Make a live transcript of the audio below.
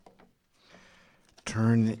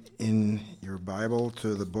Turn in your Bible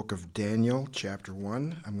to the book of Daniel, chapter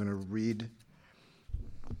 1. I'm going to read.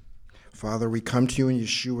 Father, we come to you in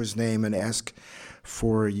Yeshua's name and ask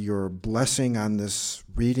for your blessing on this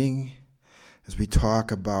reading as we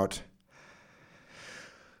talk about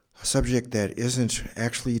a subject that isn't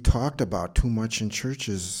actually talked about too much in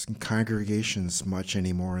churches and congregations much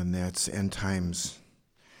anymore, and that's end times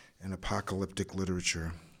and apocalyptic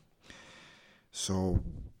literature. So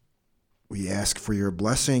we ask for your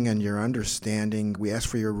blessing and your understanding. We ask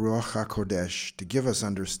for your Ruach HaKodesh to give us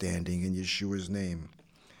understanding in Yeshua's name.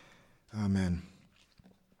 Amen.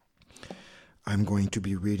 I'm going to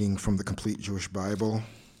be reading from the Complete Jewish Bible,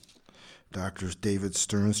 Dr. David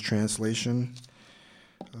Stern's translation.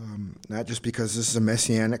 Not just because this is a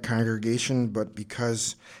Messianic congregation, but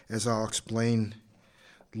because, as I'll explain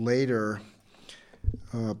later,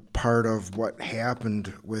 part of what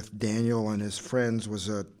happened with Daniel and his friends was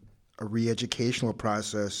a re-educational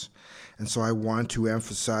process, and so I want to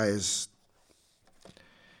emphasize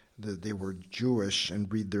that they were Jewish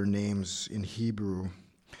and read their names in Hebrew,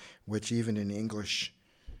 which even in English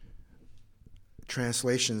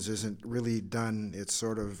translations isn't really done. It's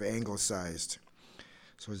sort of anglicized.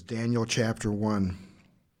 So it's Daniel chapter 1.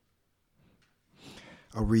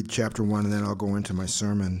 I'll read chapter 1 and then I'll go into my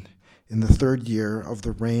sermon. In the 3rd year of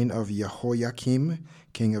the reign of Jehoiakim,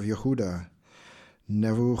 king of Yehuda,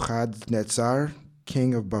 Nebuchadnezzar,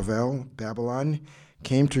 king of Babylon,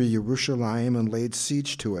 came to Jerusalem and laid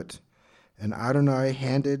siege to it. And Adonai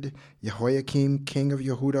handed Jehoiakim, king of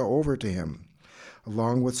Yehuda, over to him,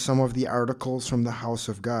 along with some of the articles from the house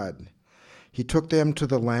of God. He took them to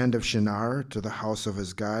the land of Shinar, to the house of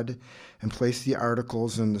his God, and placed the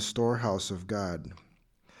articles in the storehouse of God.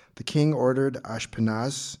 The king ordered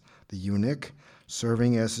Ashpenaz, the eunuch,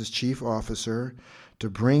 serving as his chief officer, to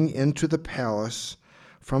bring into the palace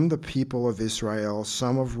from the people of Israel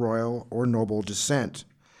some of royal or noble descent.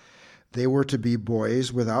 They were to be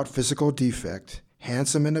boys without physical defect,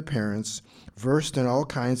 handsome in appearance, versed in all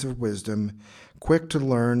kinds of wisdom, quick to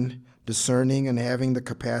learn, discerning, and having the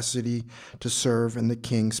capacity to serve in the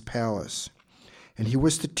king's palace. And he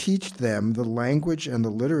was to teach them the language and the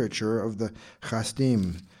literature of the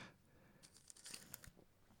Chasdim.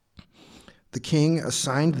 The king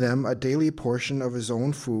assigned them a daily portion of his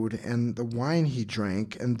own food and the wine he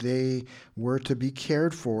drank, and they were to be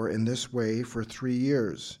cared for in this way for 3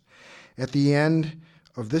 years. At the end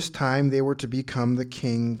of this time, they were to become the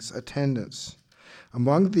king's attendants.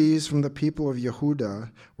 Among these from the people of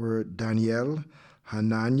Yehuda were Daniel,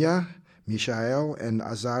 Hananiah, Mishael, and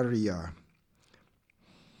Azariah.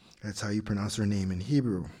 That's how you pronounce their name in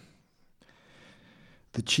Hebrew.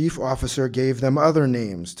 The chief officer gave them other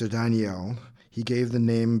names. To Daniel, he gave the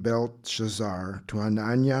name Belshazzar, to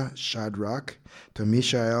Hananiah, Shadrach, to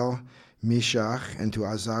Mishael, Meshach, and to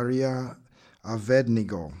Azariah,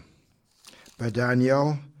 Abednego. But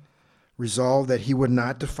Daniel resolved that he would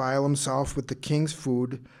not defile himself with the king's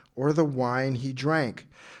food or the wine he drank.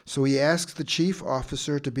 So he asked the chief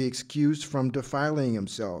officer to be excused from defiling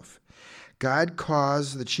himself. God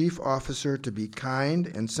caused the chief officer to be kind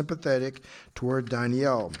and sympathetic toward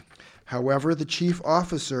Daniel. However, the chief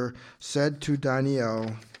officer said to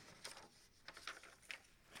Daniel,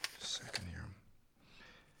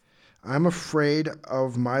 I'm afraid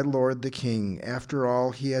of my lord the king. After all,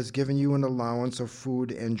 he has given you an allowance of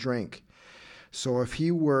food and drink. So if he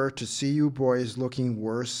were to see you boys looking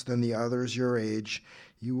worse than the others your age,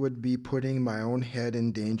 you would be putting my own head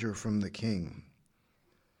in danger from the king.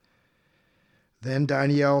 Then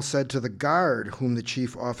Daniel said to the guard, whom the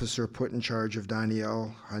chief officer put in charge of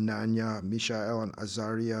Daniel, Hananiah, Mishael, and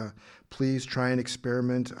Azariah, please try and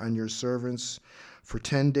experiment on your servants. For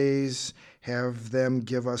 10 days, have them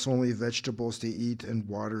give us only vegetables to eat and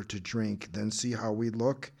water to drink. Then see how we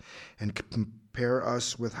look, and compare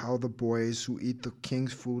us with how the boys who eat the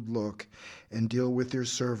king's food look, and deal with your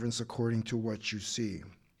servants according to what you see.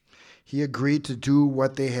 He agreed to do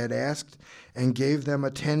what they had asked and gave them a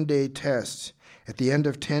 10-day test. At the end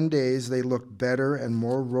of 10 days, they looked better and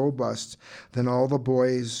more robust than all the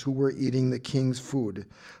boys who were eating the king's food.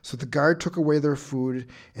 So the guard took away their food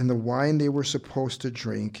and the wine they were supposed to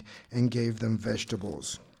drink and gave them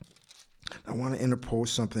vegetables. I want to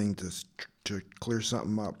interpose something to clear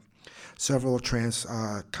something up. Several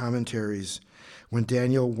commentaries, when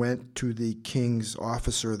Daniel went to the king's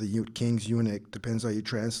officer, the king's eunuch, depends how you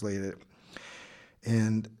translate it,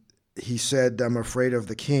 and he said, I'm afraid of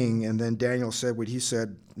the king. And then Daniel said what he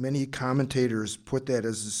said. Many commentators put that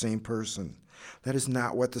as the same person. That is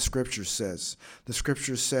not what the scripture says. The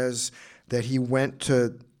scripture says that he went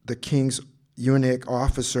to the king's eunuch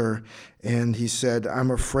officer, and he said,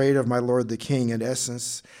 "I'm afraid of my lord the king." In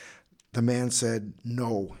essence, the man said,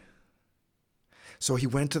 "No." So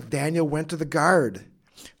Daniel went to the guard,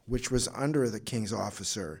 which was under the king's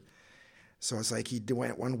officer. So it's like he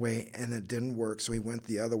went one way and it didn't work, so he went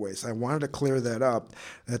the other way. So I wanted to clear that up,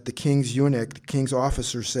 that the king's eunuch, the king's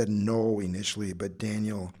officer said no initially, but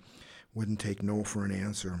Daniel wouldn't take no for an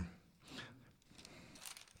answer.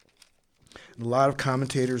 A lot of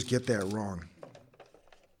commentators get that wrong.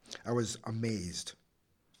 I was amazed.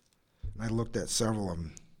 I looked at several of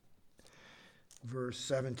them. Verse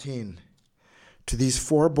 17. To these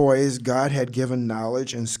 4 boys, God had given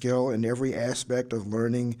knowledge and skill in every aspect of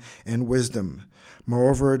learning and wisdom.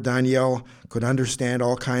 Moreover, Daniel could understand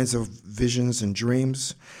all kinds of visions and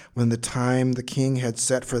dreams. When the time the king had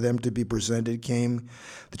set for them to be presented came,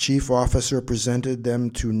 the chief officer presented them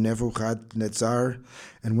to Nebuchadnezzar,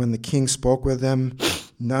 and when the king spoke with them,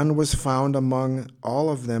 none was found among all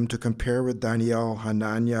of them to compare with Daniel,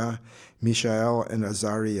 Hananiah, Mishael, and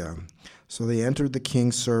Azariah. So they entered the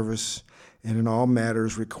king's service, and in all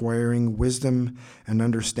matters requiring wisdom and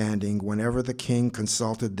understanding, whenever the king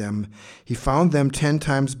consulted them, he found them 10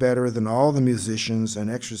 times better than all the musicians and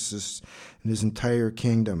exorcists in his entire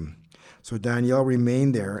kingdom. So Daniel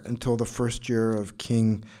remained there until the first year of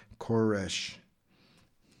King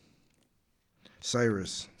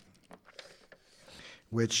Cyrus,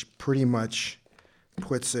 which pretty much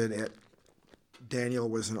puts it at Daniel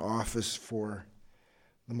was in office for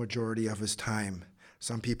the majority of his time.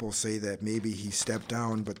 Some people say that maybe he stepped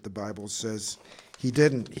down, but the Bible says he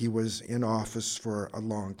didn't. He was in office for a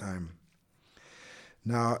long time.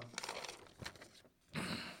 Now, I'm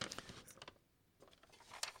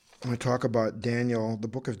going to talk about Daniel, the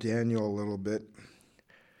book of Daniel, a little bit.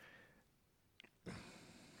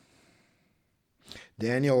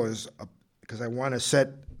 Daniel is, because I want to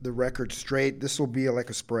set the record straight, this will be like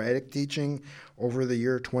a sporadic teaching over the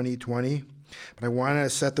year 2020, but I want to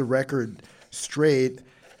set the record straight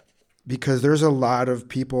because there's a lot of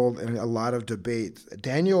people and a lot of debate.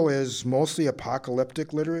 Daniel is mostly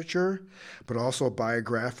apocalyptic literature, but also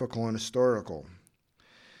biographical and historical.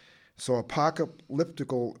 So apocalyptic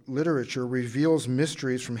literature reveals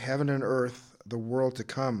mysteries from heaven and earth, the world to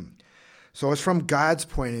come. So it's from God's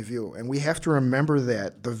point of view, and we have to remember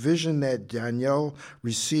that. The vision that Daniel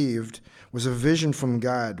received was a vision from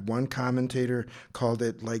God. One commentator called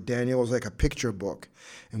it, like Daniel, is like a picture book.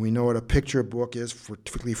 And we know what a picture book is,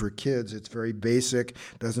 particularly for kids. It's very basic,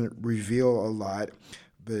 doesn't reveal a lot,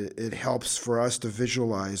 but it helps for us to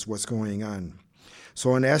visualize what's going on.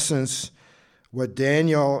 So in essence, what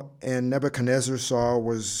Daniel and Nebuchadnezzar saw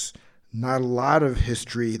was not a lot of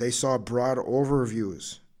history. They saw broad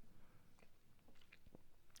overviews.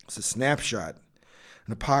 It's a snapshot.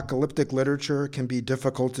 In apocalyptic literature, it can be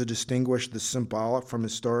difficult to distinguish the symbolic from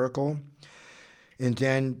historical. In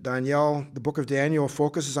Daniel, the book of Daniel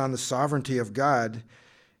focuses on the sovereignty of God,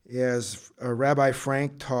 as Rabbi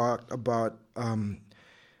Frank talked about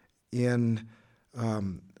in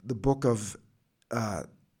the book of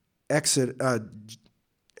Exodus,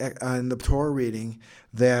 in the Torah reading,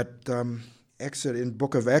 that in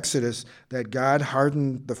book of Exodus, that God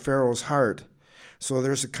hardened the Pharaoh's heart. So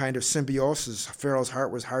there's a kind of symbiosis. Pharaoh's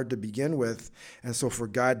heart was hard to begin with, and so for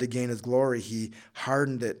God to gain his glory, he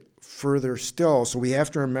hardened it further still. So we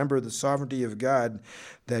have to remember the sovereignty of God,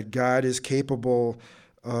 that God is capable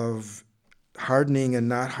of hardening and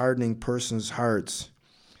not hardening persons' hearts.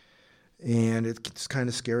 And it's kind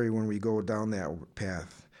of scary when we go down that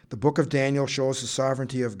path. The book of Daniel shows the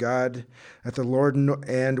sovereignty of God, that the Lord,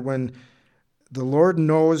 and when the Lord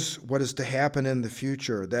knows what is to happen in the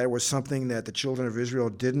future. That was something that the children of Israel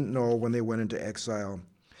didn't know when they went into exile.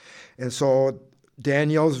 And so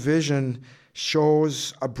Daniel's vision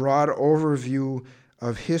shows a broad overview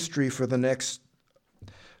of history for the next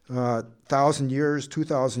 1,000 years,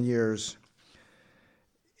 2,000 years.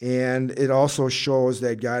 And it also shows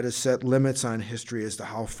that God has set limits on history as to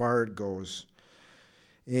how far it goes.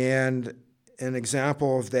 And an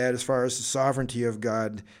example of that, as far as the sovereignty of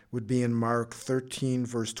God, would be in Mark 13,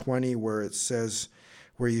 verse 20, where it says,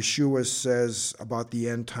 where Yeshua says about the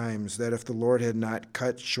end times, that if the Lord had not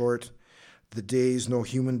cut short the days, no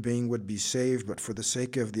human being would be saved, but for the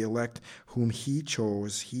sake of the elect whom he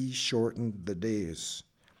chose, he shortened the days.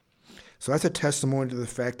 So that's a testimony to the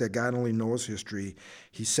fact that God only knows history.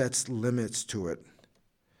 He sets limits to it.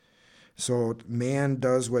 So man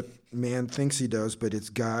does what man thinks he does, but it's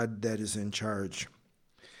God that is in charge.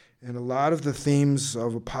 And a lot of the themes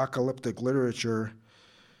of apocalyptic literature,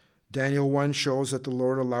 Daniel 1 shows that the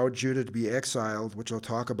Lord allowed Judah to be exiled, which I'll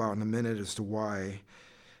talk about in a minute as to why.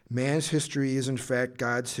 Man's history is in fact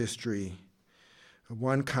God's history.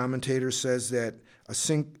 One commentator says that a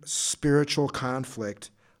spiritual conflict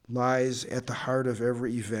lies at the heart of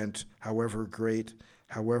every event, however great,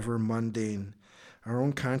 however mundane. Our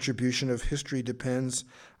own contribution of history depends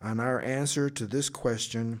on our answer to this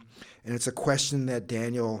question, and it's a question that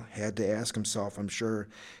Daniel had to ask himself, I'm sure.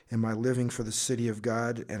 Am I living for the city of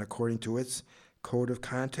God and according to its code of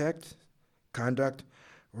conduct,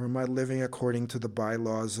 or am I living according to the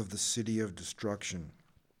bylaws of the city of destruction?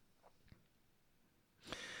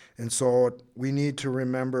 And so we need to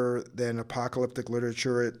remember that in apocalyptic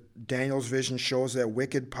literature, Daniel's vision shows that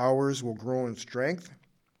wicked powers will grow in strength.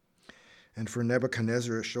 And for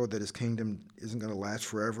Nebuchadnezzar, it showed that his kingdom isn't going to last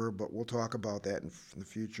forever, but we'll talk about that in the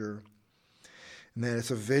future. And that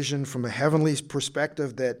it's a vision from a heavenly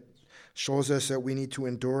perspective that shows us that we need to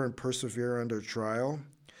endure and persevere under trial.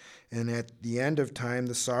 And at the end of time,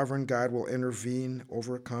 the sovereign God will intervene,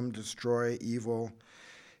 overcome, destroy evil,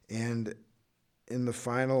 and in the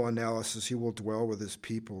final analysis, he will dwell with his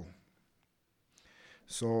people.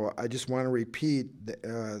 So I just want to repeat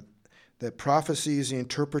that prophecy is the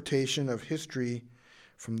interpretation of history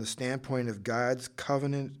from the standpoint of God's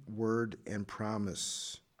covenant, word, and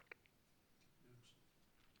promise.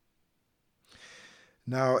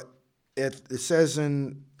 Now, it says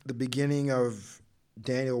in the beginning of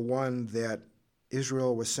Daniel 1 that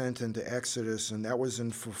Israel was sent into Exodus, and that was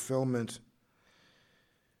in fulfillment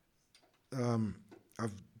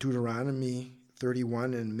of Deuteronomy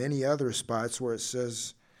 31 and many other spots where it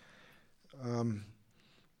says,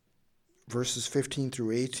 verses 15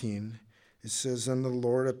 through 18, it says, "And the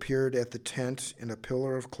Lord appeared at the tent in a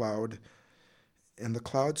pillar of cloud, and the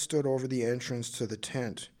cloud stood over the entrance to the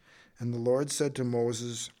tent. And the Lord said to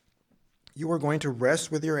Moses, 'You are going to rest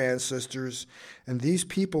with your ancestors, and these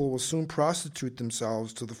people will soon prostitute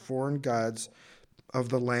themselves to the foreign gods of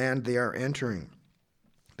the land they are entering.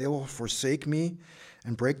 They will forsake me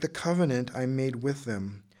and break the covenant I made with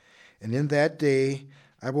them. And in that day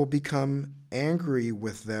I will become angry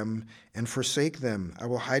with them and forsake them. I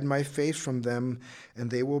will hide my face from them, and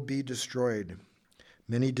they will be destroyed.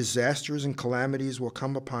 Many disasters and calamities will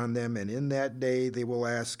come upon them, and in that day they will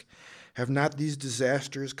ask, have not these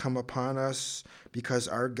disasters come upon us because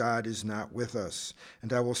our God is not with us?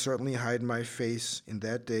 And I will certainly hide my face in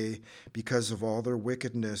that day because of all their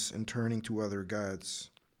wickedness and turning to other gods.'"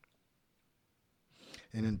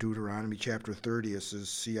 And in Deuteronomy chapter 30, it says,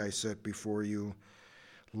 "See, I set before you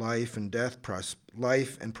life and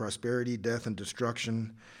prosperity, death and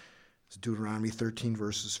destruction." It's Deuteronomy 13,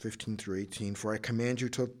 verses 15 through 18. "For I command you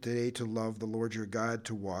today to love the Lord your God,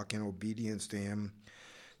 to walk in obedience to him,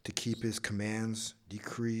 to keep his commands,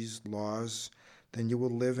 decrees, laws. Then you will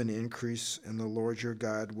live and increase, and the Lord your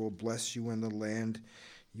God will bless you in the land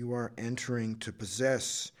you are entering to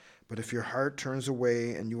possess. But if your heart turns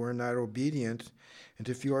away and you are not obedient, and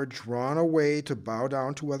if you are drawn away to bow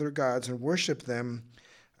down to other gods and worship them,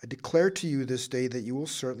 I declare to you this day that you will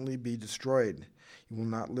certainly be destroyed. You will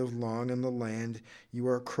not live long in the land you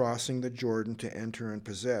are crossing the Jordan to enter and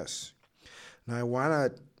possess." Now,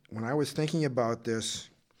 when I was thinking about this,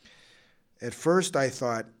 at first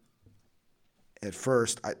it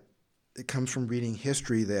comes from reading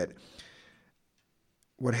history that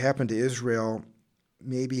what happened to Israel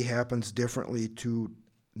maybe happens differently to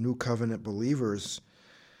New Covenant believers.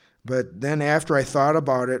 But then after I thought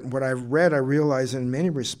about it and what I've read, I realize in many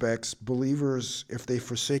respects, believers, if they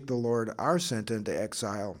forsake the Lord, are sent into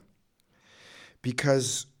exile.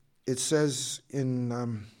 Because it says in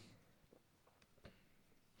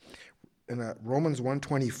Romans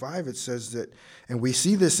 1:25, it says that, and we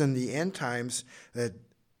see this in the end times, that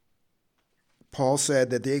Paul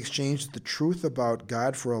said that they exchanged the truth about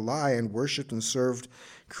God for a lie and worshipped and served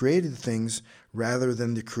created things rather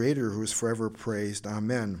than the Creator, who is forever praised.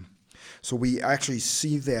 Amen. So we actually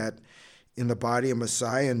see that in the body of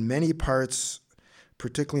Messiah in many parts,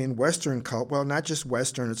 particularly in Western culture. Well, not just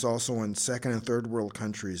Western, it's also in second and third world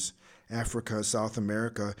countries, Africa, South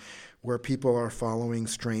America, where people are following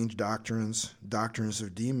strange doctrines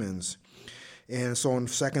of demons. And so in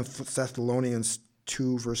 2 Thessalonians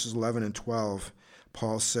 2, verses 11 and 12,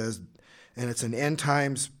 Paul says, and it's in end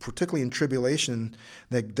times, particularly in tribulation,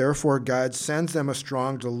 that therefore God sends them a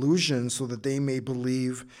strong delusion so that they may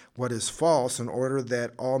believe what is false, in order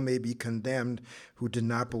that all may be condemned who did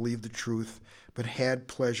not believe the truth, but had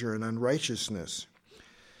pleasure in unrighteousness.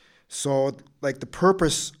 So, like, the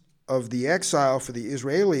purpose of the exile for the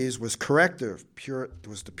Israelis was corrective,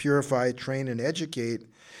 was to purify, train, and educate.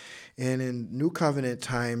 And in New Covenant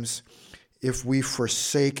times, if we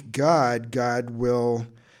forsake God, God will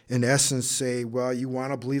in essence, say, well, you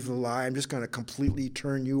want to believe the lie, I'm just going to completely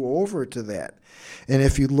turn you over to that. And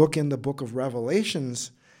if you look in the book of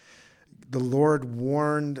Revelations, the Lord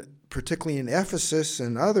warned, particularly in Ephesus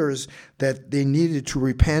and others, that they needed to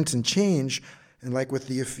repent and change. And like with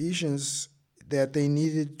the Ephesians, that they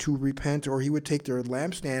needed to repent or he would take their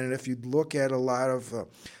lampstand. And if you look at a lot of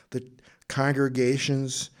the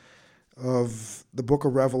congregations of the book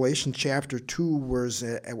of Revelation, chapter 2, was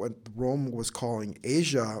at what Rome was calling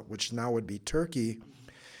Asia, which now would be Turkey,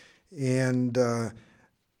 and a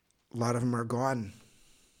lot of them are gone.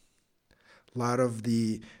 A lot of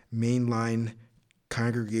the mainline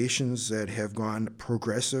congregations that have gone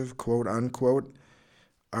progressive, quote unquote,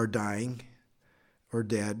 are dying or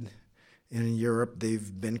dead. And in Europe,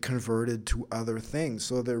 they've been converted to other things.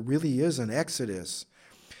 So there really is an exodus.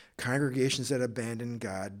 Congregations that abandon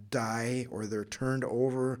God die, or they're turned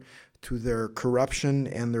over to their corruption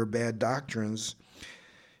and their bad doctrines.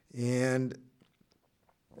 And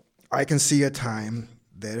I can see a time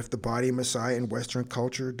that if the body of Messiah in Western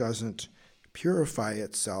culture doesn't purify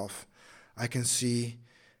itself, I can see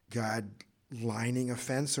God lining a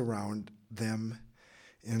fence around them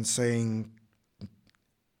and saying,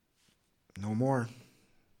 no more.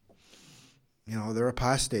 They're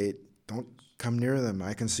apostate. Don't come near them.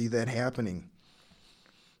 I can see that happening.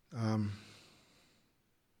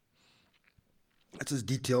 That's as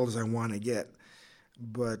detailed as I want to get.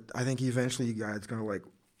 But I think eventually God's going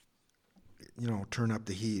to, turn up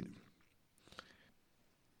the heat.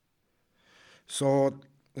 So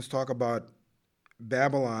let's talk about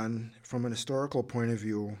Babylon from an historical point of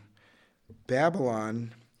view.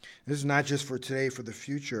 Babylon, this is not just for today, for the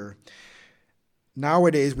future.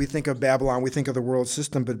 Nowadays, we think of Babylon, we think of the world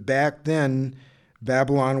system, but back then,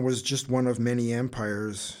 Babylon was just one of many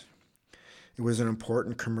empires. It was an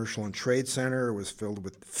important commercial and trade center. It was filled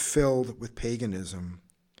with paganism.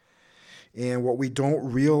 And what we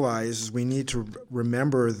don't realize is we need to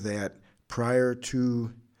remember that prior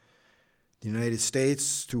to the United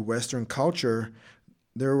States, to Western culture,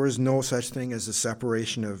 there was no such thing as a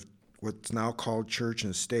separation of what's now called church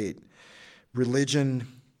and state. Religion,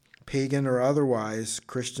 pagan or otherwise,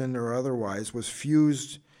 Christian or otherwise, was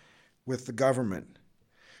fused with the government.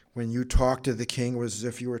 When you talked to the king, it was as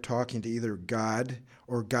if you were talking to either God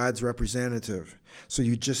or God's representative. So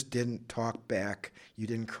you just didn't talk back. You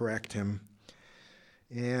didn't correct him.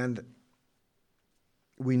 And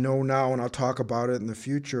we know now, and I'll talk about it in the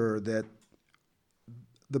future, that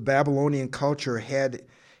the Babylonian culture had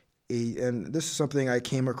and this is something I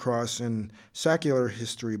came across in secular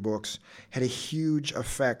history books, had a huge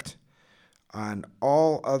effect on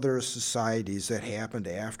all other societies that happened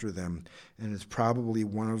after them. And it's probably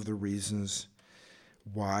one of the reasons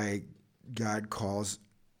why God calls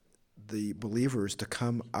the believers to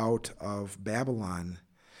come out of Babylon.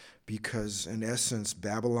 Because in essence,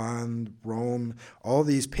 Babylon, Rome, all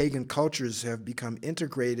these pagan cultures have become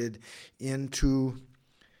integrated into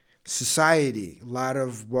society. A lot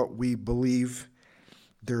of what we believe,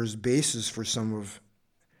 there's basis for some of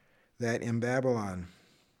that in Babylon.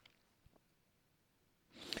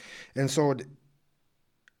 And so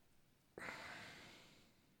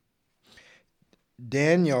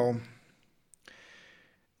Daniel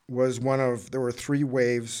was there were 3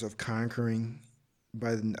 waves of conquering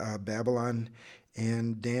by Babylon,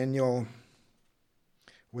 and Daniel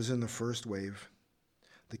was in the first wave.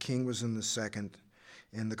 The king was in the second,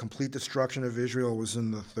 and the complete destruction of Israel was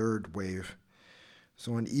in the third wave.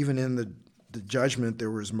 So, and even in the judgment,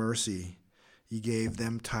 there was mercy. He gave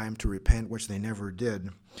them time to repent, which they never did.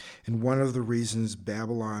 And one of the reasons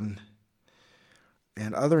Babylon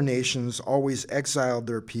and other nations always exiled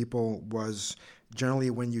their people was generally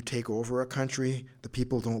when you take over a country, the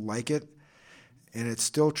people don't like it. And it's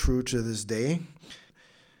still true to this day.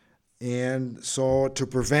 And so to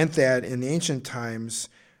prevent that, in ancient times,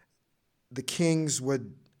 the kings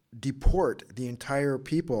would deport the entire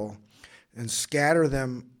people and scatter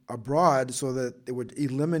them abroad so that it would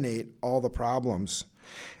eliminate all the problems.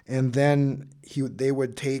 And then they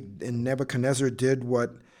would take, and Nebuchadnezzar did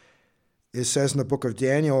what it says in the book of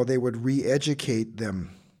Daniel, they would re-educate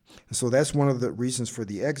them. And so that's one of the reasons for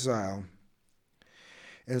the exile.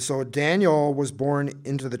 And so Daniel was born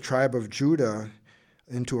into the tribe of Judah,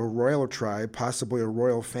 into a royal tribe, possibly a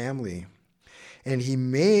royal family. And he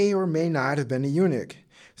may or may not have been a eunuch.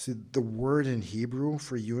 See, the word in Hebrew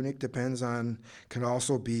for eunuch can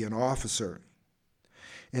also be an officer.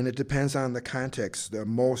 And it depends on the context.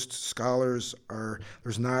 Most scholars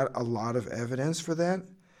there's not a lot of evidence for that.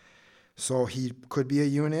 So he could be a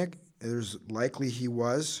eunuch. There's likely he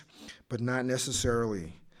was, but not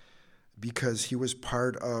necessarily. because he was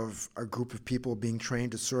part of a group of people being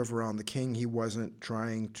trained to serve around the king. He wasn't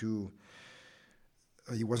part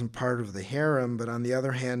of the harem, but on the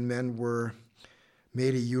other hand, men were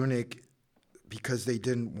made a eunuch because the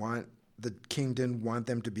king didn't want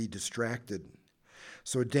them to be distracted.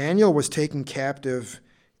 So Daniel was taken captive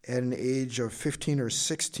at an age of 15 or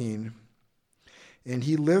 16, and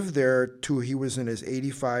he lived there till he was in his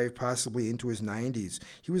 85, possibly into his 90s.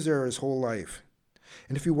 He was there his whole life.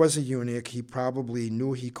 And if he was a eunuch, he probably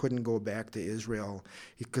knew he couldn't go back to Israel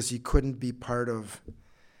because he couldn't be part of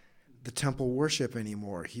the temple worship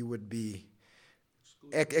anymore. He would be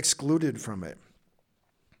excluded from it.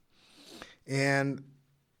 And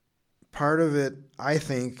part of it, I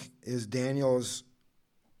think, is Daniel's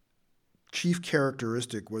chief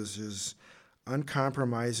characteristic was his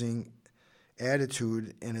uncompromising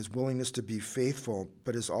attitude and his willingness to be faithful,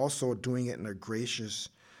 but is also doing it in a gracious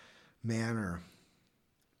manner.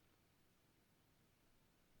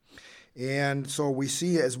 And so we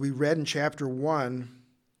see, as we read in chapter 1,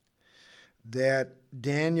 that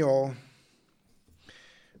Daniel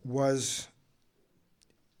was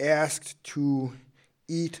asked to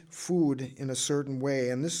eat food in a certain way.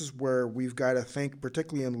 And this is where we've got to think,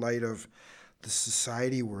 particularly in light of the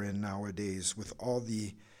society we're in nowadays, with all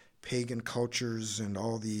the pagan cultures and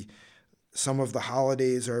some of the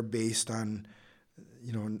holidays are based on,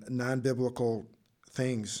 non-biblical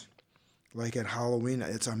things. Like at Halloween,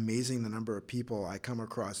 it's amazing the number of people I come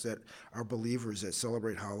across that are believers that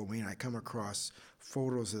celebrate Halloween. I come across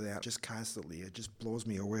photos of that just constantly. It just blows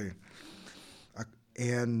me away.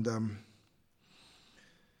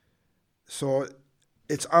 So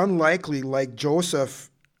it's unlikely, like Joseph,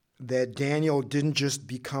 that Daniel didn't just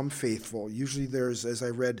become faithful. Usually there's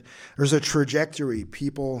a trajectory.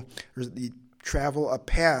 People travel a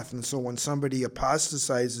path. And so when somebody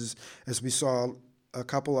apostatizes, as we saw a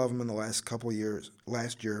couple of them in the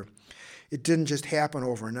last year, it didn't just happen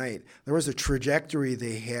overnight. There was a trajectory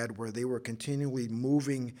they had where they were continually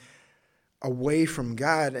moving away from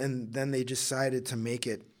God, and then they decided to make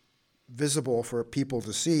it visible for people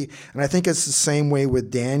to see. And I think it's the same way with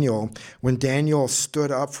Daniel. When Daniel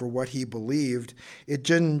stood up for what he believed, it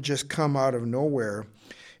didn't just come out of nowhere.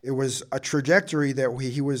 It was a trajectory that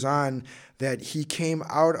he was on, that he came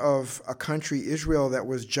out of a country, Israel, that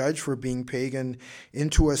was judged for being pagan,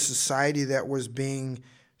 into a society that was being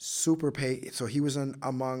super pagan. So he was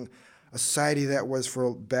among a society that was,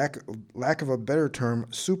 for lack of a better term,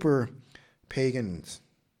 super pagans.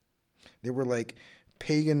 They were like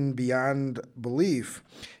pagan beyond belief.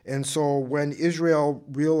 And so when Israel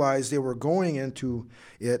realized they were going into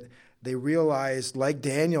it, they realized, like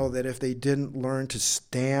Daniel, that if they didn't learn to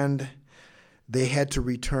stand, they had to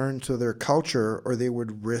return to their culture, or they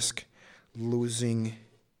would risk losing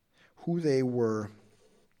who they were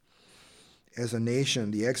as a nation.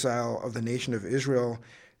 The exile of the nation of Israel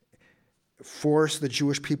forced the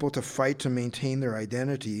Jewish people to fight to maintain their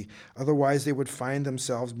identity. Otherwise, they would find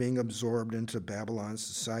themselves being absorbed into Babylon's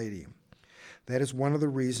society. That is one of the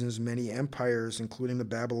reasons many empires, including the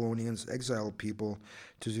Babylonians, exiled people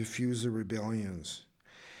to diffuse the rebellions.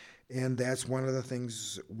 And that's one of the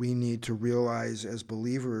things we need to realize as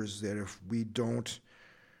believers, that if we don't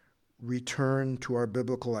return to our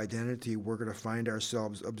biblical identity, we're going to find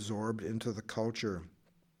ourselves absorbed into the culture.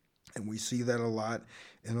 And we see that a lot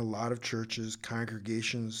in a lot of churches,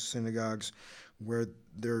 congregations, synagogues, where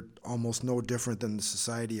they're almost no different than the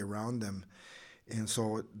society around them. And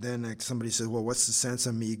so then somebody says, well, what's the sense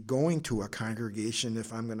of me going to a congregation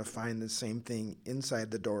if I'm going to find the same thing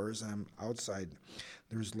inside the door as I'm outside?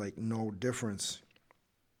 There's like no difference.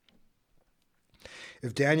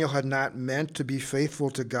 If Daniel had not meant to be faithful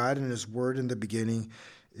to God and his word in the beginning,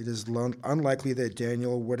 it is unlikely that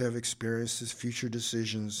Daniel would have experienced his future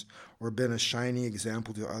decisions or been a shining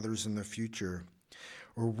example to others in the future.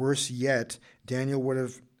 Or worse yet, Daniel would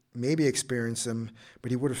have maybe experienced them,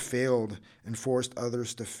 but he would have failed and forced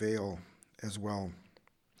others to fail as well.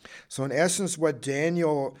 So in essence, what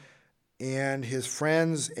Daniel and his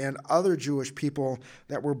friends and other Jewish people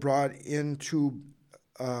that were brought into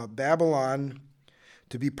Babylon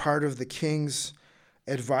to be part of the king's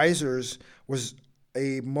advisors was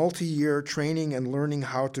a multi-year training and learning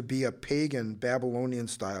how to be a pagan Babylonian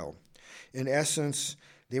style. In essence,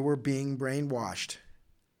 they were being brainwashed.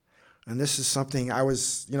 And this is something I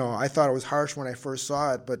thought it was harsh when I first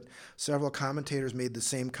saw it, but several commentators made the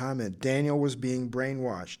same comment. Daniel was being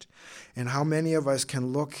brainwashed. And how many of us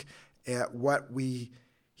can look at what we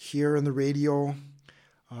hear on the radio,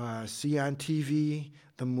 see on TV,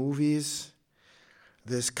 the movies,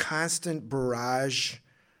 this constant barrage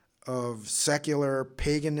of secular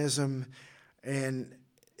paganism, and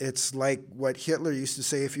it's like what Hitler used to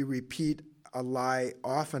say, if you repeat a lie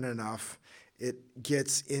often enough, it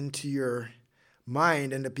gets into your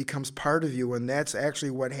mind and it becomes part of you. And that's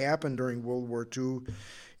actually what happened during World War II,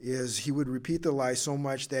 is he would repeat the lie so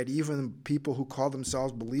much that even people who called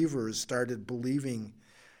themselves believers started believing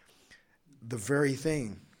the very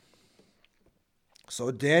thing. So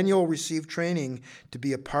Daniel received training to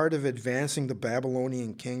be a part of advancing the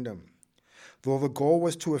Babylonian kingdom. Though the goal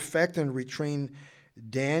was to affect and retrain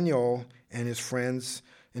Daniel and his friends,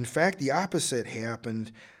 in fact, the opposite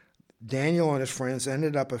happened. Daniel and his friends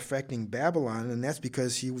ended up affecting Babylon, and that's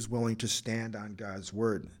because he was willing to stand on God's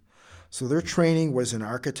word. So their training was in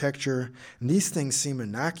architecture, and these things seem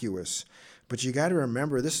innocuous. But you got to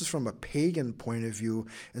remember, this is from a pagan point of view,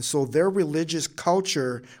 and so their religious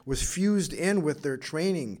culture was fused in with their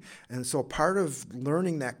training. And so part of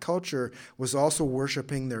learning that culture was also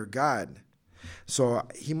worshiping their God. So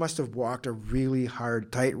he must have walked a really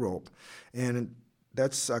hard tightrope. And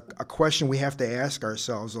that's a question we have to ask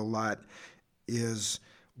ourselves a lot, is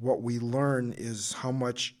what we learn is how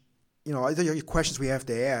much, the questions we have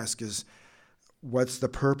to ask is, what's the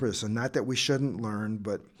purpose? And not that we shouldn't learn,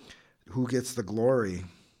 but who gets the glory?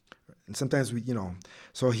 And sometimes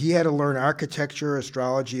so he had to learn architecture,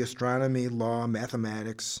 astrology, astronomy, law,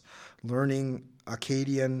 mathematics, learning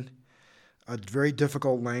Akkadian, a very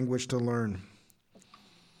difficult language to learn.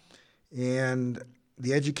 And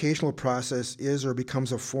the educational process is or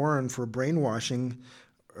becomes a forum for brainwashing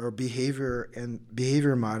or behavior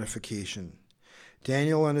modification.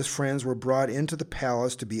 Daniel and his friends were brought into the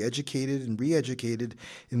palace to be educated and re-educated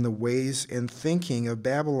in the ways and thinking of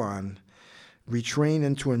Babylon, retrained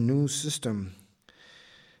into a new system.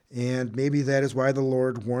 And maybe that is why the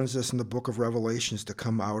Lord warns us in the book of Revelations to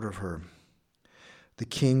come out of her. The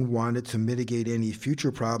king wanted to mitigate any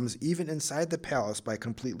future problems, even inside the palace, by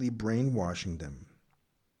completely brainwashing them.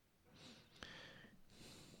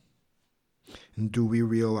 And do we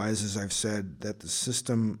realize, as I've said, that the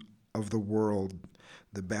system of the world,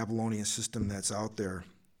 the Babylonian system that's out there,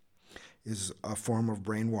 is a form of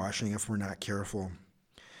brainwashing if we're not careful?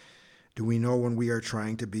 Do we know when we are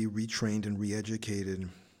trying to be retrained and re-educated?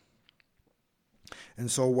 And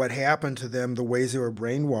so what happened to them, the ways they were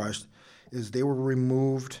brainwashed, is they were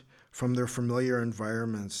removed from their familiar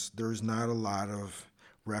environments. There's not a lot of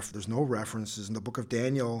there's no references in the book of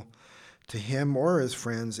Daniel to him or his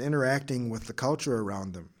friends interacting with the culture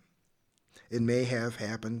around them. It may have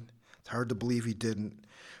happened. It's hard to believe he didn't,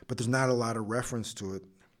 but there's not a lot of reference to it.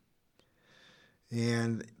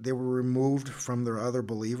 And they were removed from their other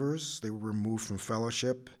believers. They were removed from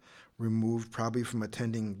fellowship, removed probably from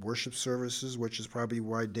attending worship services, which is probably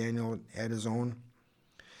why Daniel had his own.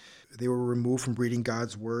 They were removed from reading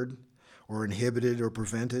God's word, or inhibited or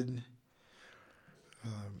prevented.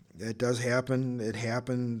 It does happen. It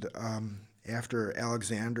happened after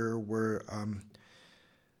Alexander, where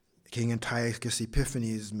King Antiochus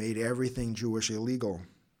Epiphanes made everything Jewish illegal.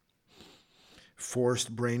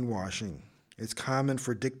 Forced brainwashing. It's common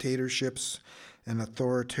for dictatorships and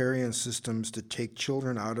authoritarian systems to take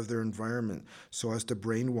children out of their environment so as to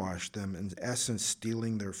brainwash them, in essence,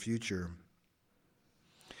 stealing their future.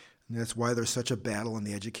 And that's why there's such a battle in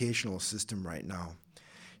the educational system right now,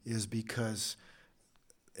 is because,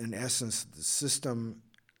 in essence, the system,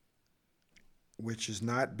 which is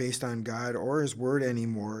not based on God or his word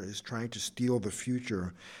anymore, is trying to steal the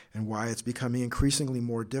future, and why it's becoming increasingly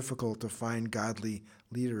more difficult to find godly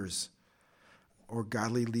leaders, or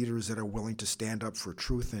godly leaders that are willing to stand up for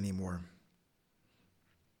truth anymore.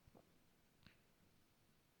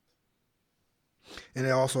 And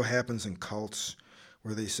it also happens in cults,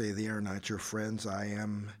 where they say they are not your friends, I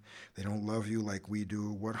am. They don't love you like we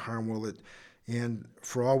do. What harm will it? And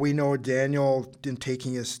for all we know, Daniel, in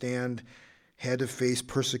taking his stand, had to face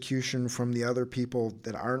persecution from the other people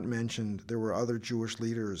that aren't mentioned. There were other Jewish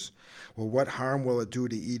leaders. Well, what harm will it do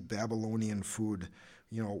to eat Babylonian food?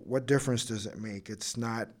 What difference does it make? It's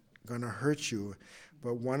not going to hurt you.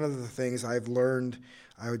 But one of the things I've learned,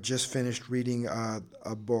 I just finished reading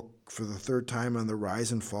a book for the third time on the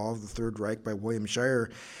rise and fall of the Third Reich by William Shirer,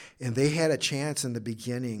 and they had a chance in the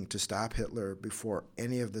beginning to stop Hitler before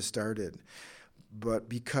any of this started. But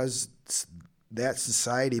because that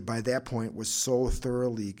society by that point was so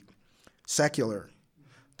thoroughly secular,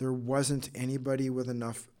 there wasn't anybody with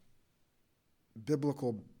enough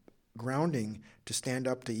biblical grounding to stand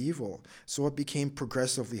up to evil. So it became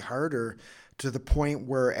progressively harder, to the point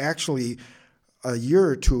where actually a year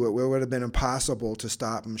or two it would have been impossible to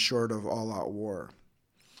stop them short of all-out war.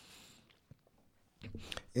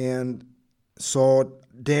 And so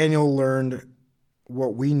Daniel learned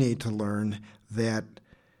what we need to learn, that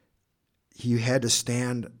he had to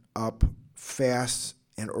stand up fast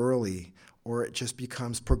and early, or it just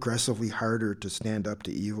becomes progressively harder to stand up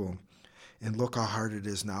to evil. And look how hard it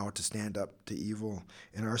is now to stand up to evil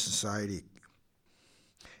in our society.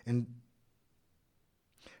 And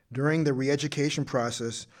during the re-education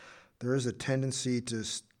process, there is a tendency to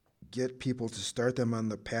get people to start them on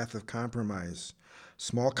the path of compromise.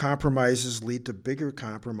 Small compromises lead to bigger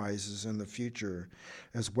compromises in the future,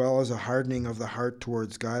 as well as a hardening of the heart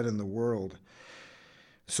towards God and the world.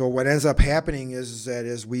 So what ends up happening is that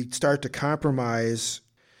as we start to compromise,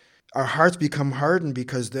 our hearts become hardened,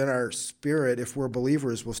 because then our spirit, if we're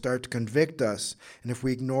believers, will start to convict us. And if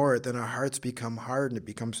we ignore it, then our hearts become hardened. It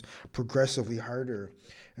becomes progressively harder.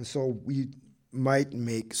 And so we might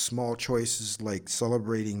make small choices like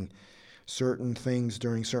celebrating certain things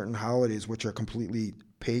during certain holidays, which are completely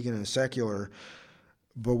pagan and secular.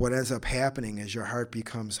 But what ends up happening is your heart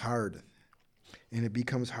becomes hard. And it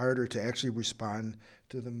becomes harder to actually respond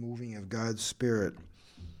to the moving of God's Spirit.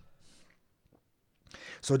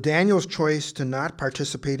 So Daniel's choice to not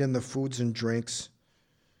participate in the foods and drinks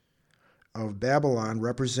of Babylon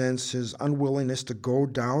represents his unwillingness to go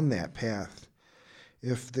down that path.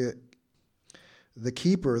 If the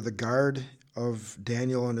keeper, the guard of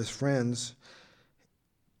Daniel and his friends,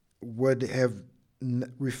 would have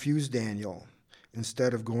refused Daniel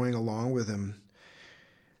instead of going along with him,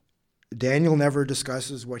 Daniel never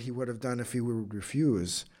discusses what he would have done if he would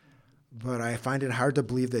refuse. But I find it hard to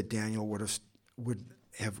believe that Daniel would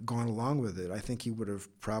have gone along with it. I think he would have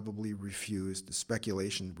probably refused, the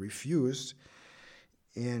speculation, refused,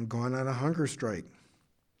 and gone on a hunger strike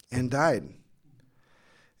and died.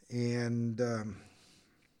 And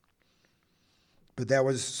but that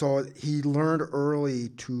was, so he learned early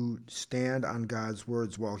to stand on God's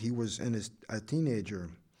words while he was a teenager.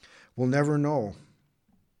 We'll never know.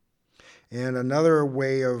 And another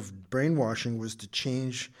way of brainwashing was to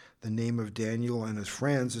change the name of Daniel and his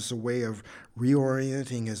friends as a way of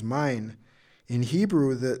reorienting his mind. In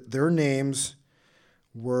Hebrew, their names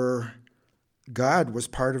were, God was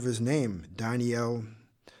part of his name, Daniel,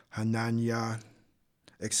 Hananiah,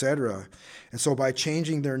 etc. And so by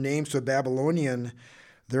changing their names to Babylonian,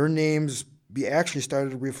 their names actually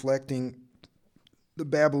started reflecting the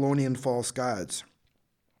Babylonian false gods.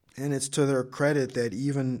 And it's to their credit that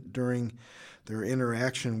even during their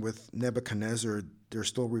interaction with Nebuchadnezzar, they're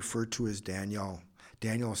still referred to as Daniel.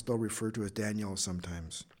 Daniel is still referred to as Daniel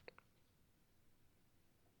sometimes.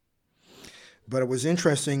 But it was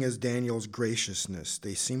interesting as Daniel's graciousness.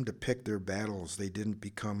 They seemed to pick their battles. They didn't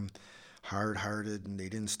become hard-hearted, and they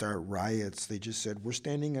didn't start riots. They just said, we're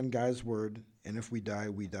standing on God's word, and if we die,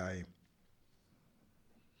 we die.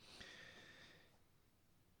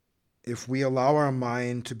 If we allow our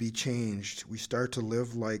mind to be changed, we start to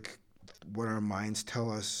live like what our minds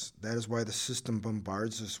tell us. That is why the system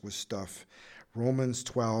bombards us with stuff. Romans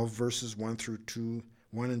 12, verses 1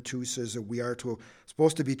 and 2 says that we are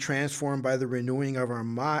supposed to be transformed by the renewing of our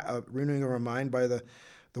mind by the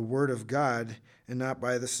word of God, and not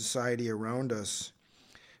by the society around us.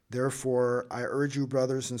 Therefore, I urge you,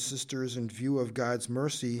 brothers and sisters, in view of God's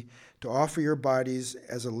mercy, to offer your bodies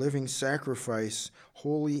as a living sacrifice,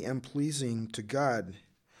 holy and pleasing to God.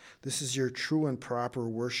 This is your true and proper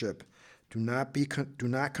worship. Do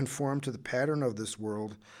not conform to the pattern of this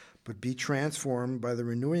world, but be transformed by the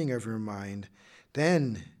renewing of your mind.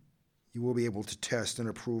 Then you will be able to test and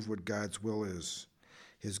approve what God's will is,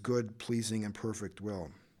 his good, pleasing, and perfect will.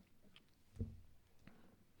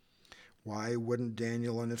 Why wouldn't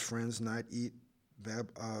Daniel and his friends not eat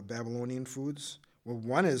Babylonian foods? Well,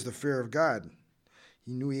 one is the fear of God.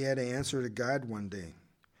 He knew he had to answer to God one day.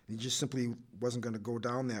 He just simply wasn't going to go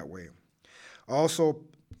down that way. Also,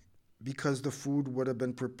 because the food would have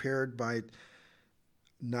been prepared by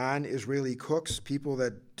non-Israeli cooks, people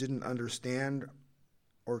that didn't understand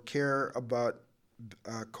or care about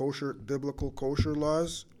biblical kosher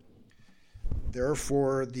laws.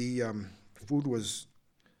 Therefore, the food was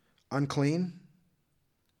unclean.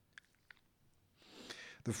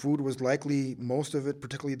 The food was likely, most of it,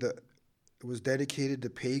 particularly it was dedicated to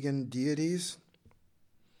pagan deities.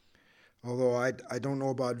 Although I don't know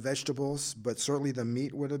about vegetables, but certainly the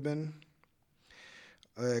meat would have been.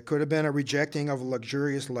 It could have been a rejecting of a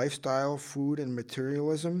luxurious lifestyle, food, and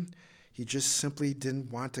materialism. He just simply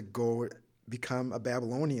didn't want to go become a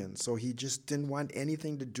Babylonian. So he just didn't want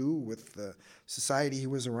anything to do with the society he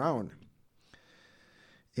was around.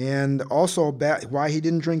 And also, why he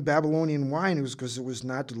didn't drink Babylonian wine was because it was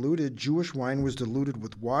not diluted. Jewish wine was diluted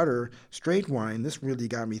with water. Straight wine, this really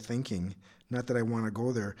got me thinking, not that I want to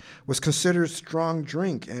go there, was considered strong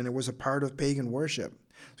drink, and it was a part of pagan worship.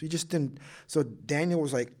 So he just didn't. So Daniel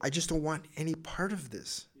was like, I just don't want any part of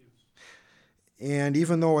this. And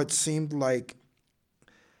even though it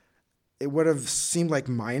would have seemed like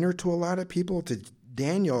minor to a lot of people, to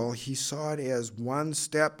Daniel, he saw it as one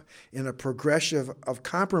step in a progression of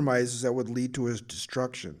compromises that would lead to his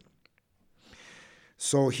destruction.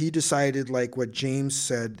 So he decided, like what James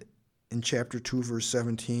said in chapter 2, verse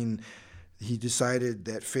 17, he decided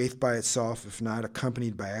that faith by itself, if not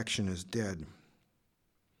accompanied by action, is dead.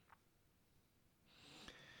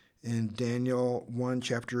 In Daniel 1,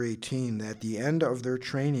 chapter 18, at the end of their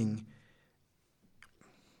training,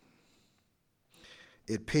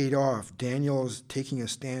 it paid off. Daniel's taking a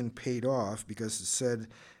stand paid off, because it said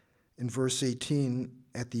in verse 18,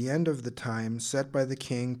 at the end of the time set by the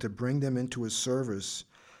king to bring them into his service,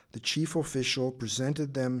 the chief official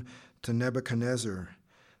presented them to Nebuchadnezzar.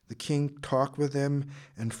 The king talked with them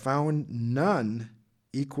and found none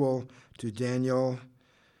equal to Daniel,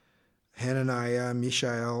 Hananiah,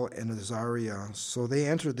 Mishael, and Azariah. So they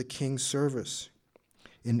entered the king's service.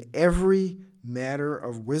 In every matter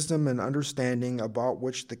of wisdom and understanding about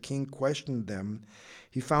which the king questioned them,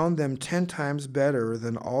 he found them 10 times better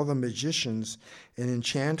than all the magicians and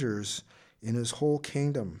enchanters in his whole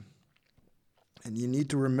kingdom. And you need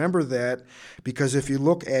to remember that, because if you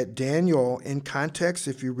look at Daniel in context,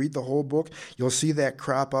 if you read the whole book, you'll see that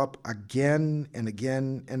crop up again and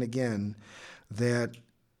again and again, that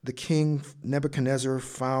the king Nebuchadnezzar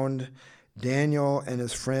found Daniel and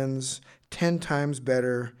his friends 10 times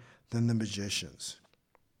better than the magicians,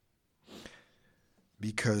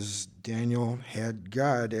 because Daniel had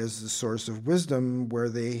God as the source of wisdom, where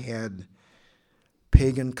they had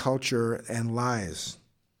pagan culture and lies,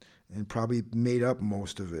 and probably made up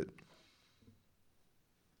most of it.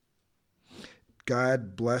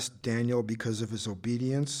 God blessed Daniel because of his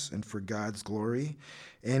obedience and for God's glory,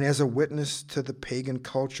 and as a witness to the pagan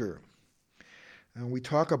culture. And we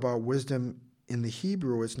talk about wisdom in the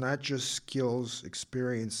Hebrew, it's not just skills,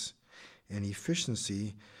 experience, and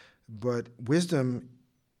efficiency, but wisdom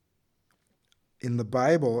in the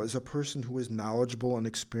Bible is a person who is knowledgeable and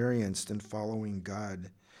experienced in following God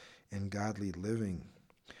and godly living.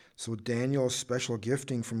 So Daniel's special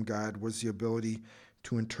gifting from God was the ability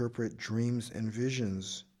to interpret dreams and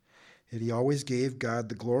visions. And he always gave God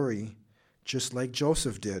the glory, just like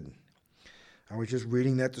Joseph did. I was just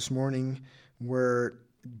reading that this morning, where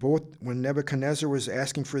when Nebuchadnezzar was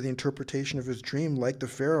asking for the interpretation of his dream, like the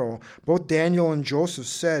Pharaoh, both Daniel and Joseph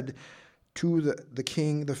said to the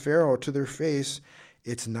king, the Pharaoh, to their face,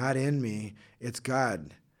 it's not in me, it's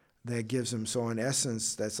God that gives him. So in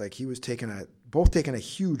essence, that's like he was both taking a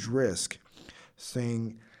huge risk,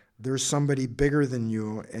 saying there's somebody bigger than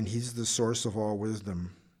you, and he's the source of all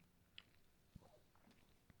wisdom.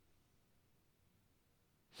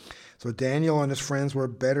 So Daniel and his friends were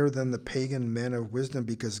better than the pagan men of wisdom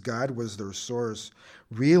because God was their source.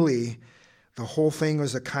 Really, the whole thing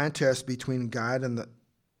was a contest between God and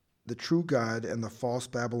the true God and the false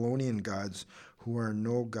Babylonian gods, who are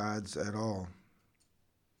no gods at all.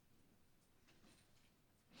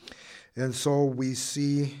 And so we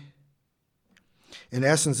see, in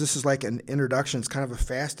essence, this is like an introduction. It's kind of a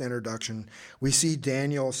fast introduction. We see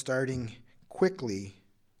Daniel starting quickly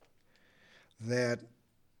that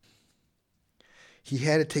he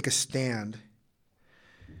had to take a stand,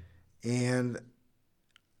 and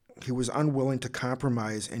he was unwilling to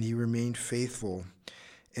compromise, and he remained faithful.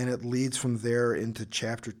 And it leads from there into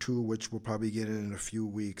chapter 2, which we'll probably get in a few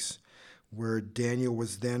weeks, where Daniel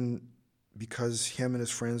was then, because him and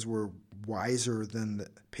his friends were wiser than the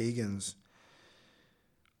pagans,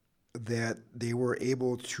 that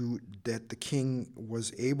the king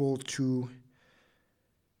was able to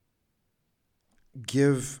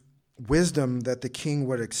give wisdom that the king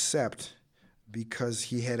would accept, because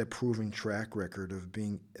he had a proven track record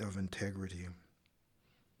of integrity.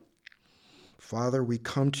 Father, we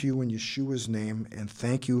come to you in Yeshua's name and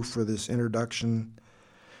thank you for this introduction.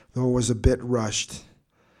 Though it was a bit rushed,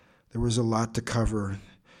 there was a lot to cover,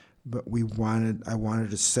 but I wanted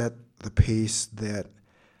to set the pace that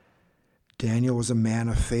Daniel was a man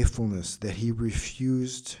of faithfulness, that he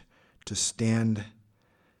refused to stand.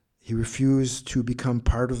 He refused to become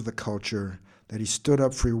part of the culture, that he stood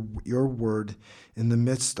up for your word in the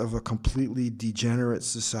midst of a completely degenerate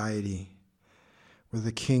society where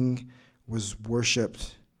the king was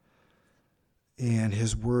worshipped and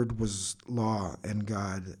his word was law and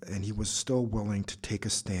God, and he was still willing to take a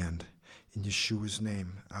stand. In Yeshua's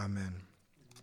name, amen.